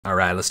All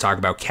right, let's talk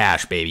about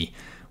cash, baby.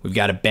 We've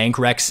got a bank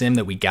rec sim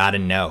that we gotta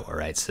know. All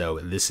right, so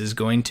this is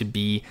going to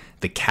be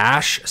the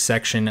cash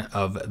section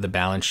of the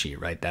balance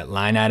sheet, right? That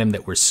line item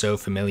that we're so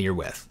familiar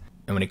with.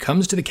 And when it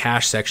comes to the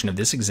cash section of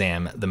this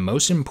exam, the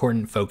most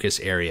important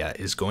focus area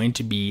is going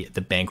to be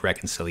the bank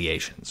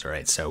reconciliations. All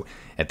right, so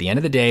at the end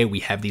of the day, we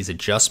have these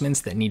adjustments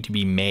that need to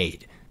be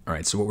made. All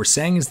right, so what we're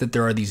saying is that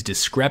there are these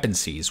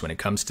discrepancies when it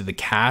comes to the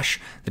cash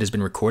that has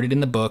been recorded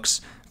in the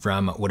books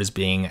from what is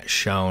being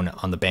shown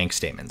on the bank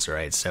statements. All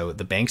right, so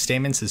the bank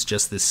statements is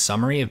just this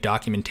summary of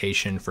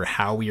documentation for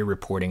how we are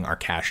reporting our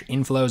cash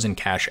inflows and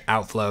cash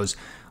outflows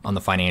on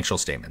the financial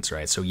statements,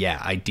 right? So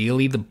yeah,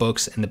 ideally the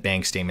books and the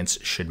bank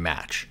statements should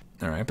match.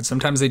 All right, but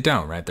sometimes they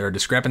don't, right? There are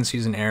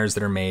discrepancies and errors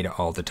that are made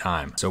all the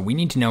time. So we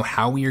need to know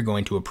how we are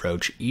going to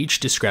approach each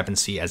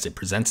discrepancy as it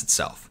presents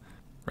itself,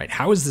 right?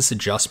 How is this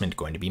adjustment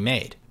going to be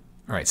made?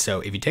 All right, so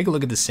if you take a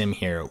look at the sim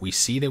here, we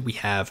see that we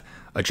have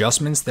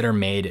adjustments that are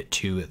made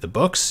to the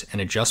books and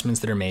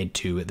adjustments that are made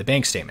to the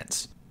bank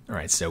statements. All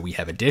right, so we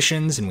have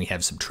additions and we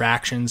have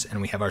subtractions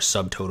and we have our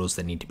subtotals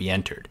that need to be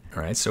entered.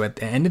 All right, so at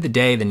the end of the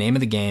day, the name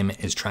of the game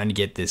is trying to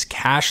get this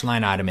cash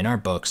line item in our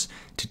books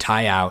to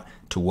tie out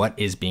to what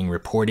is being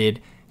reported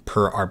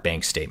per our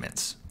bank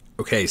statements.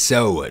 Okay,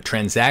 so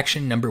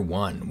transaction number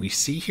one, we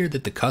see here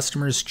that the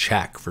customer's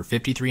check for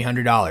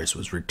 $5,300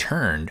 was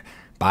returned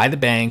by the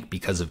bank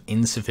because of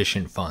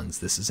insufficient funds.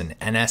 This is an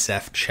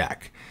NSF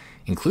check.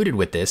 Included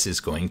with this is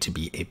going to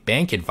be a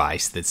bank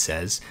advice that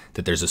says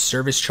that there's a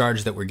service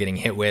charge that we're getting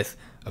hit with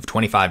of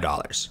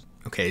 $25.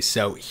 Okay,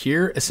 so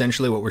here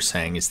essentially what we're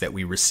saying is that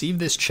we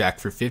received this check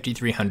for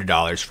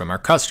 $5,300 from our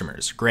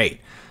customers. Great.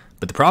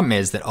 But the problem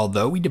is that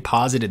although we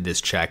deposited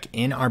this check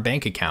in our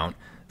bank account,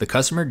 the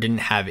customer didn't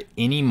have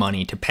any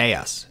money to pay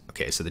us.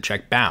 Okay, so the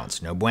check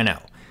bounced. No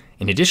bueno.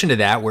 In addition to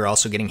that, we're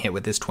also getting hit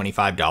with this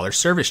 $25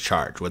 service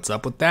charge. What's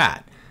up with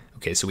that?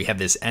 Okay, so we have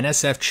this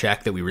NSF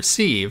check that we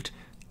received,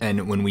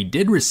 and when we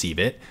did receive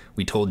it,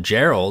 we told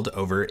Gerald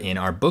over in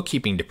our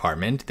bookkeeping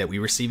department that we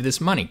received this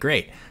money.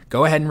 Great.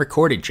 Go ahead and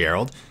record it,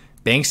 Gerald.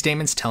 Bank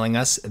statements telling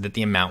us that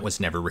the amount was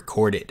never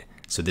recorded.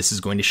 So this is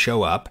going to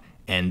show up,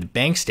 and the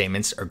bank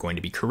statements are going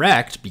to be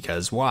correct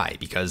because why?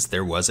 Because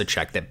there was a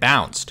check that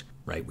bounced,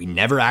 right? We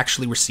never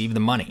actually received the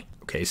money.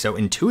 Okay, so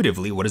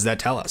intuitively, what does that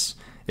tell us?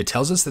 It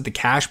tells us that the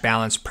cash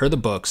balance per the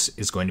books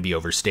is going to be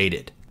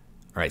overstated.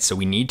 All right, so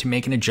we need to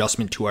make an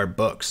adjustment to our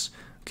books.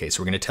 Okay,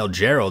 so we're going to tell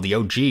Gerald,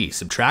 yo, gee,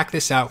 subtract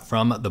this out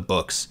from the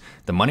books.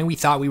 The money we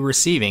thought we were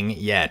receiving,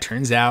 yeah, it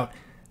turns out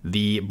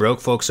the broke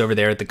folks over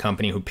there at the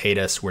company who paid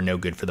us were no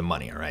good for the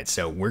money. All right,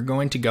 so we're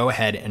going to go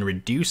ahead and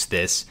reduce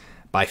this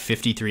by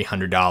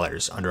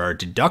 $5,300 under our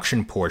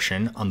deduction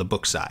portion on the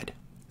book side.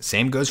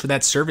 Same goes for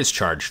that service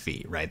charge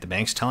fee, right? The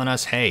bank's telling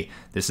us, hey,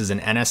 this is an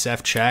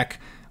NSF check.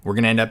 We're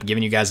going to end up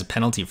giving you guys a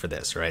penalty for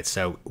this, right?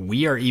 So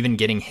we are even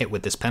getting hit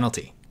with this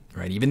penalty,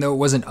 right? Even though it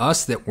wasn't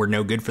us that were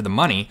no good for the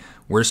money,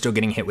 we're still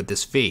getting hit with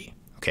this fee.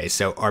 Okay,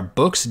 so our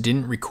books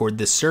didn't record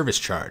this service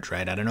charge,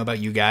 right? I don't know about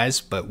you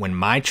guys, but when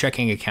my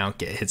checking account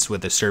gets hits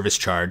with a service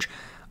charge,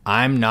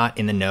 I'm not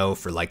in the know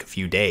for like a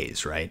few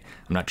days, right?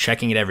 I'm not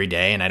checking it every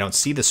day, and I don't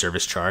see the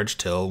service charge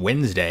till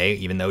Wednesday,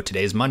 even though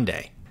today's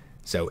Monday.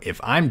 So if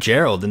I'm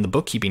Gerald in the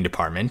bookkeeping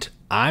department,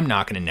 I'm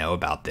not going to know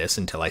about this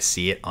until I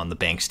see it on the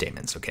bank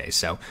statements. Okay,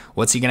 so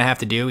what's he going to have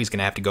to do? He's going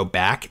to have to go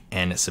back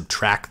and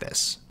subtract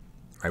this.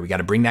 All right, we got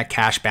to bring that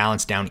cash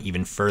balance down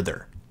even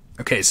further.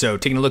 Okay, so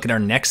taking a look at our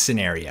next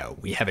scenario,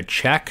 we have a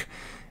check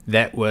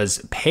that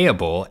was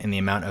payable in the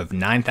amount of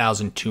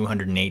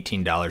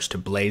 $9,218 to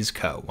Blaze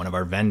Co., one of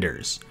our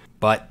vendors.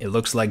 But it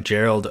looks like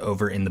Gerald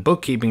over in the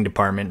bookkeeping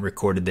department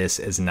recorded this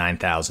as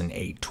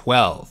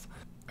 $9,812.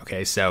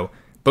 Okay, so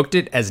booked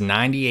it as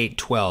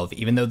 $9,812,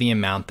 even though the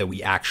amount that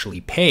we actually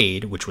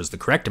paid, which was the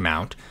correct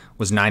amount,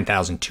 was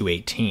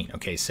 $9,218.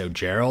 Okay, so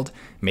Gerald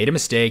made a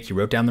mistake. He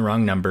wrote down the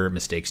wrong number.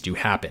 Mistakes do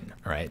happen.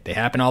 All right, they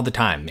happen all the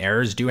time.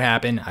 Errors do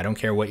happen. I don't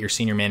care what your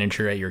senior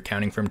manager at your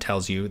accounting firm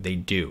tells you, they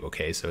do.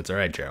 Okay, so it's all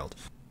right, Gerald.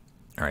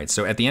 All right,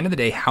 so at the end of the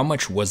day, how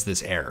much was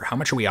this error? How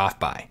much are we off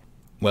by?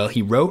 Well,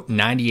 he wrote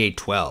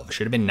 $9,812. It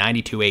should have been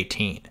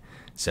 $9,218.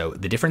 So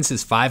the difference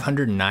is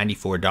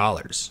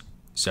 $594.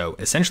 So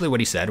essentially what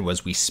he said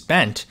was we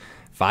spent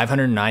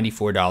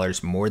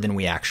 $594 more than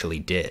we actually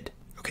did.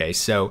 Okay,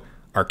 so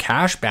our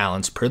cash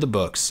balance per the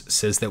books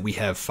says that we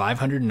have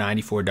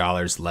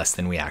 $594 less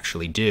than we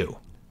actually do.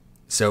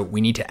 So we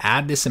need to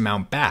add this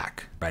amount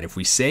back, right? If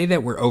we say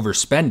that we're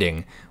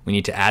overspending, we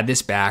need to add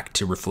this back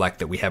to reflect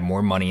that we have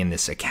more money in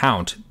this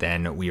account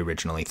than we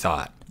originally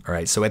thought. All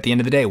right, so at the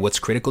end of the day, what's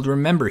critical to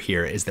remember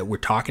here is that we're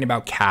talking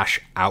about cash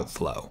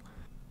outflow.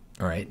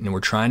 All right, and we're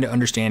trying to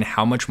understand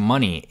how much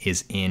money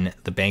is in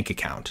the bank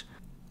account.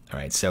 All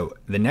right, so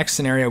the next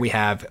scenario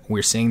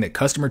we're seeing that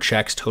customer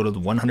checks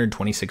totaled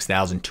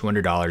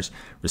 $126,200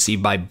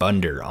 received by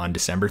Bunder on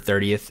December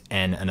 30th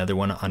and another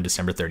one on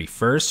December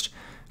 31st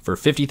for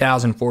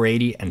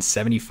 $50,480 and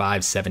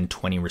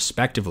 $75,720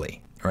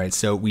 respectively. All right,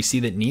 so we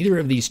see that neither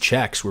of these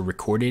checks were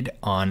recorded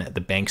on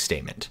the bank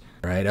statement.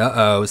 All right,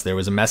 so there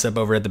was a mess up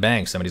over at the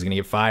bank. Somebody's going to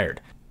get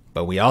fired.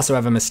 But we also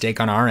have a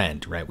mistake on our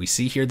end, right? We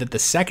see here that the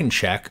second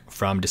check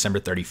from December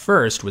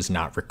 31st was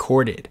not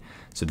recorded.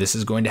 So this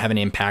is going to have an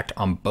impact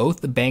on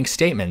both the bank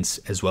statements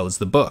as well as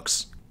the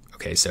books.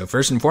 Okay, so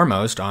first and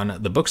foremost, on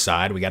the book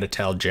side, we got to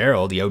tell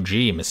Gerald, the OG,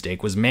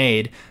 mistake was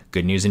made.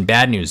 Good news and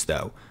bad news,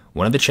 though.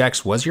 One of the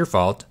checks was your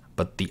fault,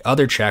 but the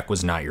other check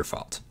was not your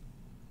fault.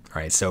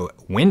 All right, so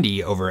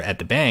Wendy over at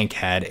the bank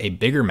had a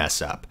bigger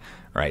mess up.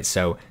 All right,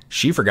 so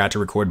she forgot to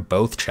record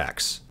both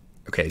checks.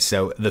 Okay,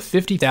 so the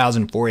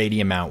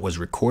 $50,480 amount was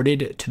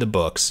recorded to the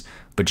books,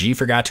 but G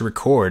forgot to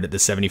record the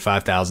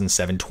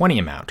 $75,720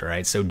 amount, all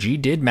right? So G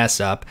did mess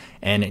up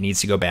and it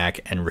needs to go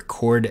back and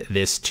record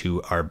this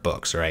to our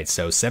books, all right?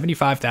 So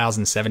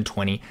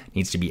 $75,720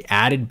 needs to be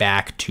added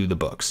back to the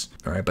books,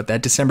 all right? But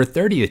that December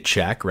 30th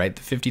check, right,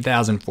 the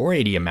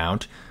 $50,480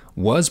 amount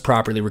was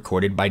properly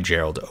recorded by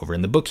Gerald over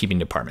in the bookkeeping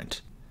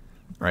department,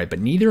 all right? But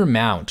neither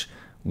amount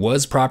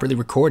was properly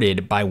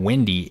recorded by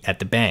Wendy at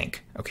the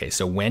bank. Okay,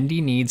 so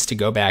Wendy needs to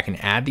go back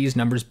and add these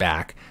numbers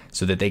back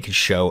so that they could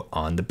show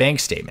on the bank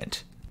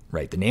statement,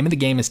 right? The name of the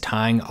game is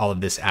tying all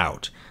of this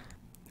out.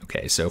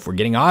 Okay, so if we're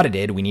getting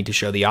audited, we need to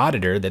show the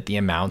auditor that the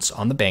amounts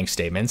on the bank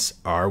statements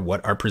are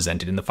what are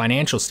presented in the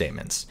financial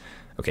statements.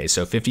 Okay,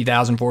 so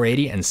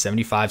 $50,480 and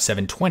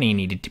 $75,720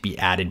 needed to be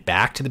added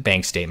back to the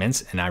bank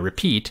statements, and I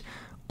repeat,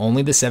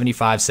 only the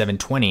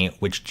 $75,720,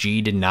 which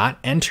G did not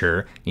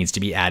enter, needs to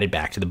be added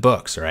back to the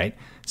books, all right?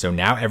 So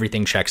now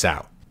everything checks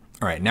out.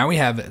 All right, now we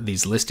have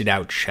these listed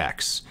out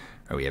checks.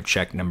 All right, we have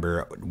check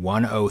number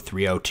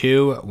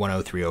 10302,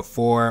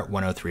 10304,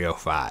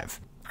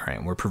 10305. All right,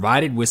 and we're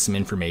provided with some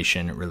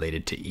information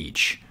related to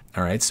each.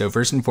 All right, so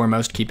first and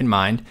foremost, keep in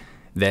mind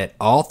that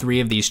all three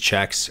of these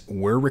checks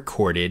were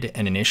recorded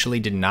and initially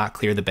did not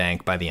clear the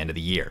bank by the end of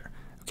the year.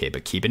 Okay,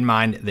 but keep in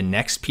mind the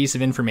next piece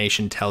of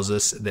information tells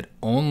us that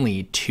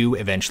only 2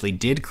 eventually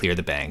did clear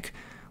the bank,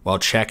 while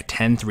check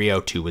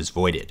 10302 was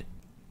voided.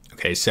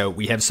 Okay, so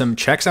we have some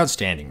checks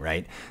outstanding,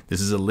 right? This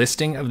is a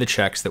listing of the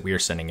checks that we are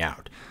sending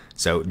out.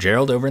 So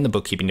Gerald over in the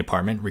bookkeeping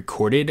department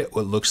recorded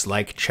what looks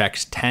like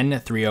checks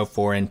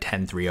 10304 and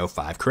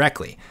 10305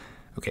 correctly.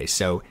 Okay,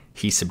 so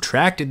he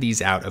subtracted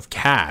these out of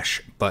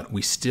cash, but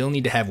we still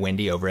need to have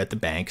Wendy over at the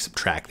bank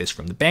subtract this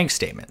from the bank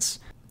statements.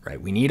 Right,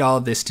 we need all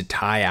of this to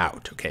tie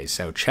out. Okay,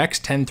 so checks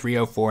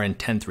 10304 and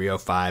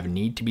 10305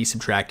 need to be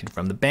subtracted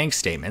from the bank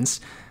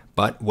statements,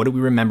 but what do we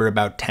remember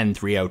about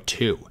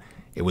 10302?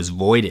 It was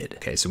voided.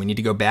 Okay, so we need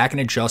to go back and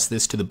adjust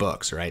this to the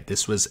books, right?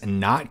 This was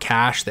not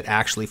cash that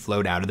actually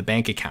flowed out of the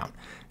bank account.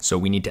 So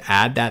we need to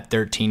add that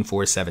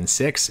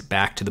 13476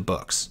 back to the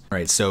books. All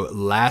right, so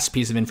last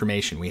piece of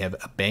information, we have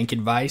a bank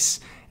advice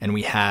and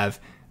we have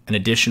an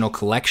additional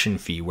collection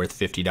fee worth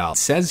 $50. It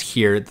says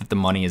here that the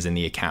money is in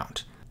the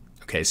account.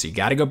 Okay, so you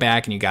got to go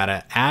back and you got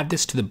to add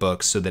this to the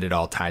books so that it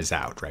all ties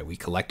out, right? We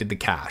collected the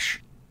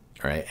cash.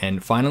 All right,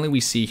 and finally we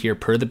see here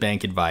per the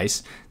bank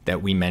advice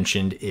that we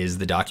mentioned is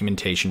the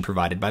documentation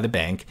provided by the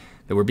bank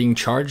that we're being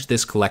charged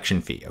this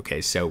collection fee.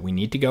 Okay, so we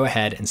need to go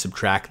ahead and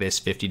subtract this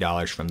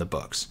 $50 from the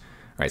books.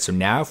 All right, so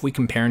now if we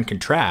compare and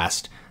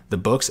contrast, the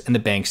books and the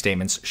bank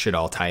statements should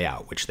all tie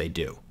out, which they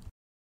do.